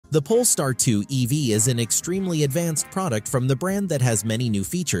The Polestar 2 EV is an extremely advanced product from the brand that has many new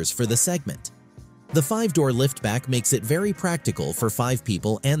features for the segment. The 5-door liftback makes it very practical for 5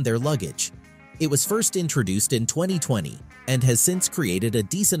 people and their luggage. It was first introduced in 2020 and has since created a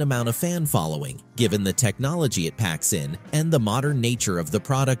decent amount of fan following, given the technology it packs in and the modern nature of the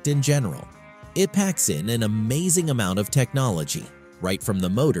product in general. It packs in an amazing amount of technology, right from the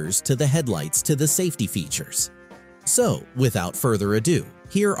motors to the headlights to the safety features. So, without further ado,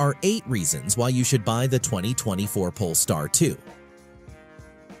 here are 8 reasons why you should buy the 2024 Polestar 2.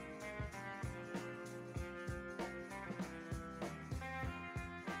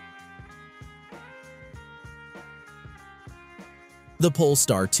 The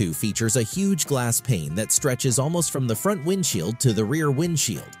Polestar 2 features a huge glass pane that stretches almost from the front windshield to the rear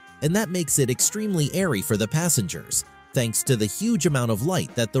windshield, and that makes it extremely airy for the passengers, thanks to the huge amount of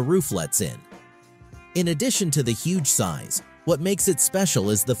light that the roof lets in. In addition to the huge size, what makes it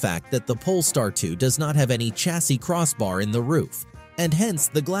special is the fact that the Polestar 2 does not have any chassis crossbar in the roof, and hence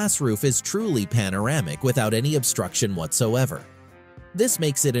the glass roof is truly panoramic without any obstruction whatsoever. This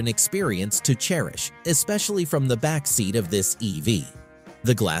makes it an experience to cherish, especially from the back seat of this EV.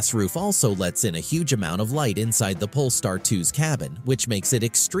 The glass roof also lets in a huge amount of light inside the Polestar 2's cabin, which makes it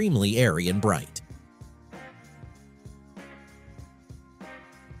extremely airy and bright.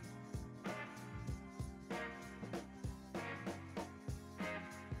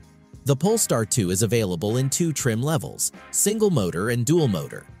 The Polestar 2 is available in 2 trim levels, single motor and dual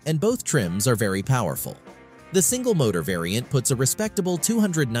motor, and both trims are very powerful. The single motor variant puts a respectable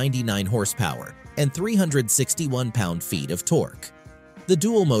 299 horsepower and 361 pound-feet of torque. The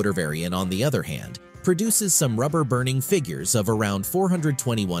dual motor variant, on the other hand, produces some rubber-burning figures of around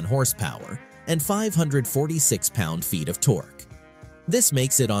 421 horsepower and 546 pound-feet of torque. This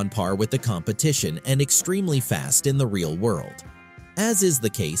makes it on par with the competition and extremely fast in the real world. As is the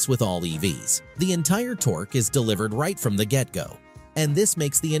case with all EVs, the entire torque is delivered right from the get-go, and this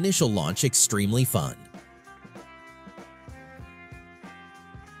makes the initial launch extremely fun.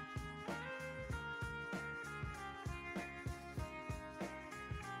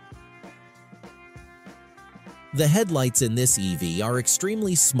 The headlights in this EV are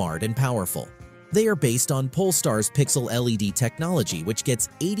extremely smart and powerful. They are based on Polestar's Pixel LED technology, which gets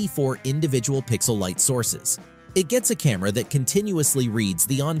 84 individual pixel light sources. It gets a camera that continuously reads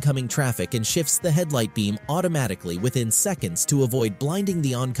the oncoming traffic and shifts the headlight beam automatically within seconds to avoid blinding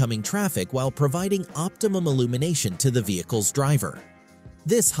the oncoming traffic while providing optimum illumination to the vehicle's driver.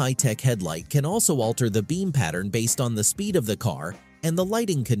 This high-tech headlight can also alter the beam pattern based on the speed of the car and the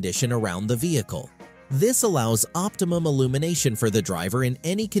lighting condition around the vehicle. This allows optimum illumination for the driver in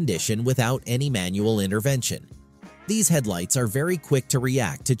any condition without any manual intervention. These headlights are very quick to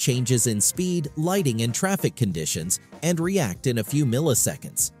react to changes in speed, lighting, and traffic conditions and react in a few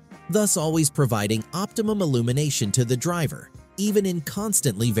milliseconds, thus always providing optimum illumination to the driver, even in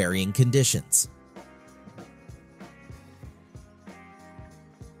constantly varying conditions.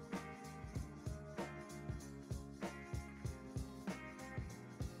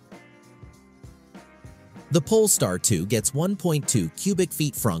 The Polestar 2 gets 1.2 cubic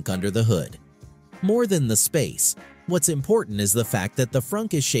feet frunk under the hood. More than the space, what's important is the fact that the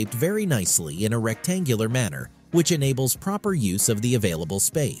frunk is shaped very nicely in a rectangular manner, which enables proper use of the available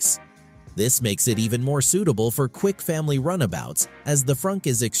space. This makes it even more suitable for quick family runabouts, as the frunk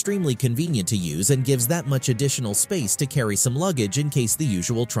is extremely convenient to use and gives that much additional space to carry some luggage in case the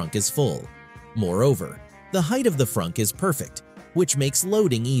usual trunk is full. Moreover, the height of the frunk is perfect, which makes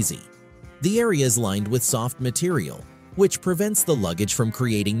loading easy. The area is lined with soft material, which prevents the luggage from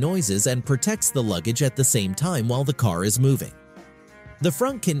creating noises and protects the luggage at the same time while the car is moving. The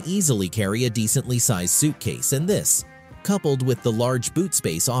front can easily carry a decently sized suitcase, and this, coupled with the large boot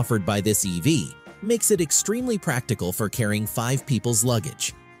space offered by this EV, makes it extremely practical for carrying 5 people's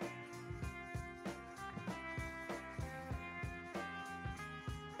luggage.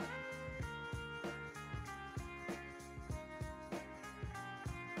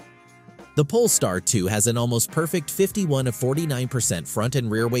 The Polestar 2 has an almost perfect 51 to 49% front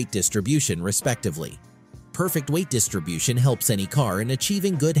and rear weight distribution, respectively. Perfect weight distribution helps any car in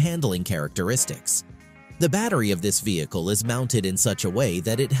achieving good handling characteristics. The battery of this vehicle is mounted in such a way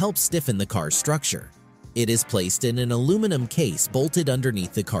that it helps stiffen the car's structure. It is placed in an aluminum case bolted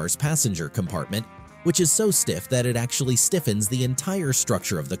underneath the car's passenger compartment, which is so stiff that it actually stiffens the entire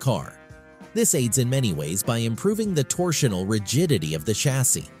structure of the car. This aids in many ways by improving the torsional rigidity of the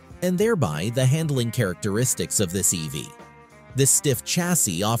chassis, and thereby the handling characteristics of this EV. This stiff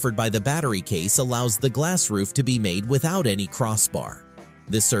chassis offered by the battery case allows the glass roof to be made without any crossbar.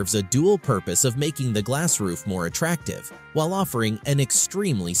 This serves a dual purpose of making the glass roof more attractive while offering an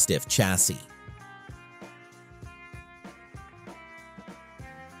extremely stiff chassis.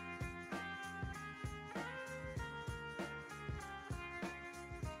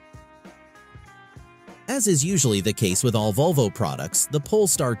 As is usually the case with all Volvo products, the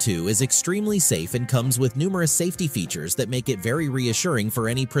Polestar 2 is extremely safe and comes with numerous safety features that make it very reassuring for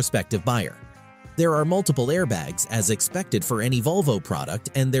any prospective buyer. There are multiple airbags as expected for any Volvo product,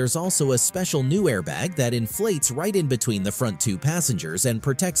 and there's also a special new airbag that inflates right in between the front two passengers and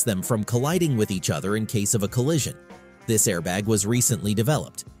protects them from colliding with each other in case of a collision. This airbag was recently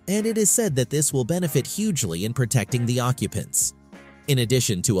developed, and it is said that this will benefit hugely in protecting the occupants. In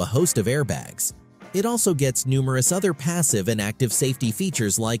addition to a host of airbags, it also gets numerous other passive and active safety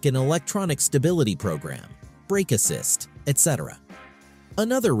features like an electronic stability program, brake assist, etc.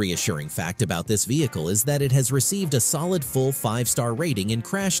 Another reassuring fact about this vehicle is that it has received a solid full 5-star rating in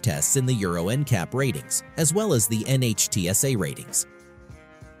crash tests in the Euro NCAP ratings, as well as the NHTSA ratings.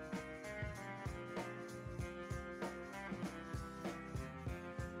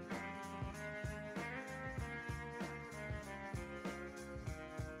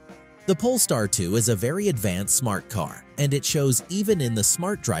 The Polestar 2 is a very advanced smart car, and it shows even in the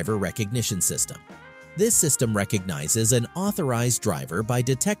Smart Driver Recognition System. This system recognizes an authorized driver by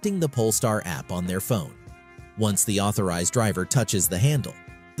detecting the Polestar app on their phone. Once the authorized driver touches the handle,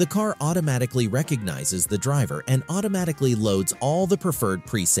 the car automatically recognizes the driver and automatically loads all the preferred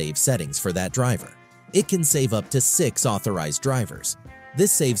pre-save settings for that driver. It can save up to 6 authorized drivers.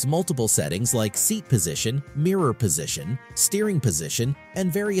 This saves multiple settings like seat position, mirror position, steering position,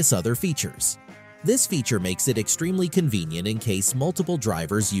 and various other features. This feature makes it extremely convenient in case multiple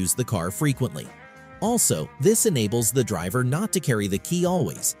drivers use the car frequently. Also, this enables the driver not to carry the key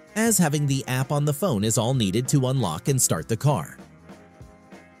always, as having the app on the phone is all needed to unlock and start the car.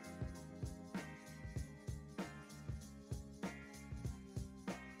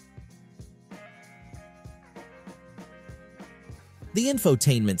 The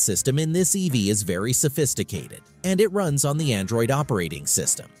infotainment system in this EV is very sophisticated, and it runs on the Android operating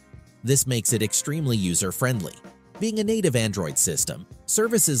system. This makes it extremely user-friendly. Being a native Android system,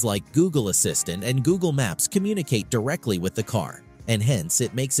 services like Google Assistant and Google Maps communicate directly with the car, and hence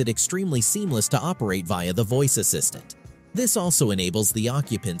it makes it extremely seamless to operate via the voice assistant. This also enables the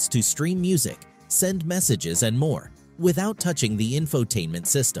occupants to stream music, send messages, and more without touching the infotainment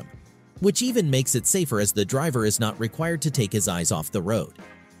system, which even makes it safer as the driver is not required to take his eyes off the road.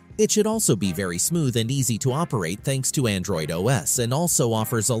 It should also be very smooth and easy to operate thanks to Android OS, and also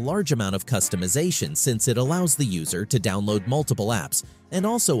offers a large amount of customization since it allows the user to download multiple apps and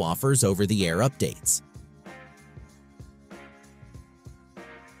also offers over-the-air updates.